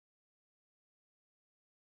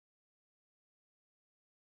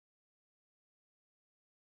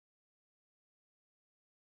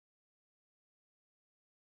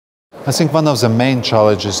I think one of the main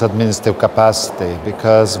challenges is administrative capacity,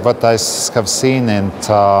 because what I have seen in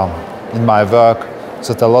my work is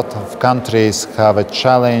that a lot of countries have a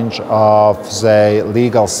challenge of the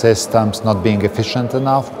legal systems not being efficient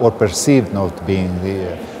enough or perceived not being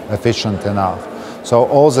efficient enough. So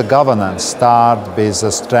all the governance start with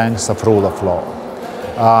the strength of rule of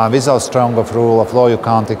law. Without strong rule of law, you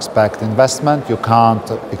can't expect investment, you can't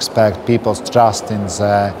expect people's trust in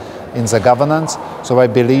the governance. So I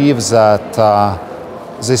believe that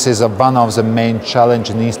this is one of the main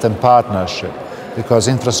challenges in Eastern Partnership, because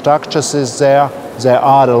infrastructure is there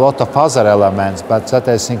are a lot of other elements, but that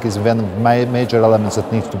I think is one of the major elements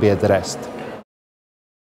that needs to be addressed.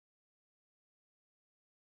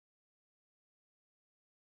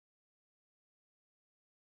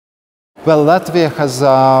 Well, Latvia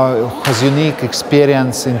has unique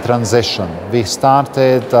experience in transition. We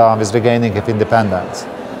started with regaining of independence,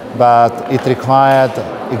 but it required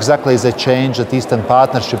exactly the change that Eastern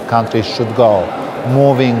Partnership countries should go,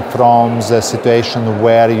 moving from the situation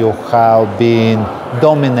where you have been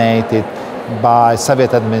dominated by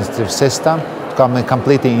Soviet administrative system to become a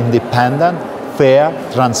completely independent, fair,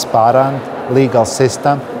 transparent legal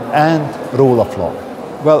system and rule of law.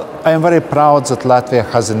 Well, I am very proud that Latvia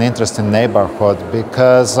has an interest in neighborhood,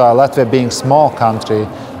 because Latvia, being a small country,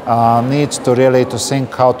 needs to really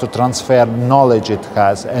think how to transfer knowledge it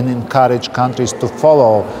has and encourage countries to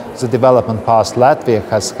follow the development path Latvia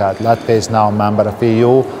has had. Latvia is now a member of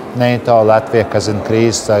EU, NATO. Latvia has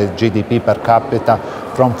increased GDP per capita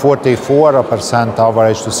from 44%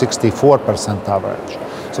 average to 64% average.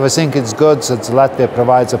 So I think it's good that Latvia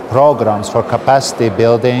provides programs for capacity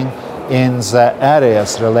building in the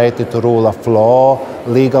areas related to rule of law,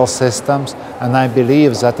 legal systems, and I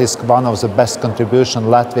believe that is one of the best contributions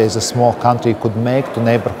Latvia as a small country could make to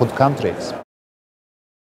neighborhood countries.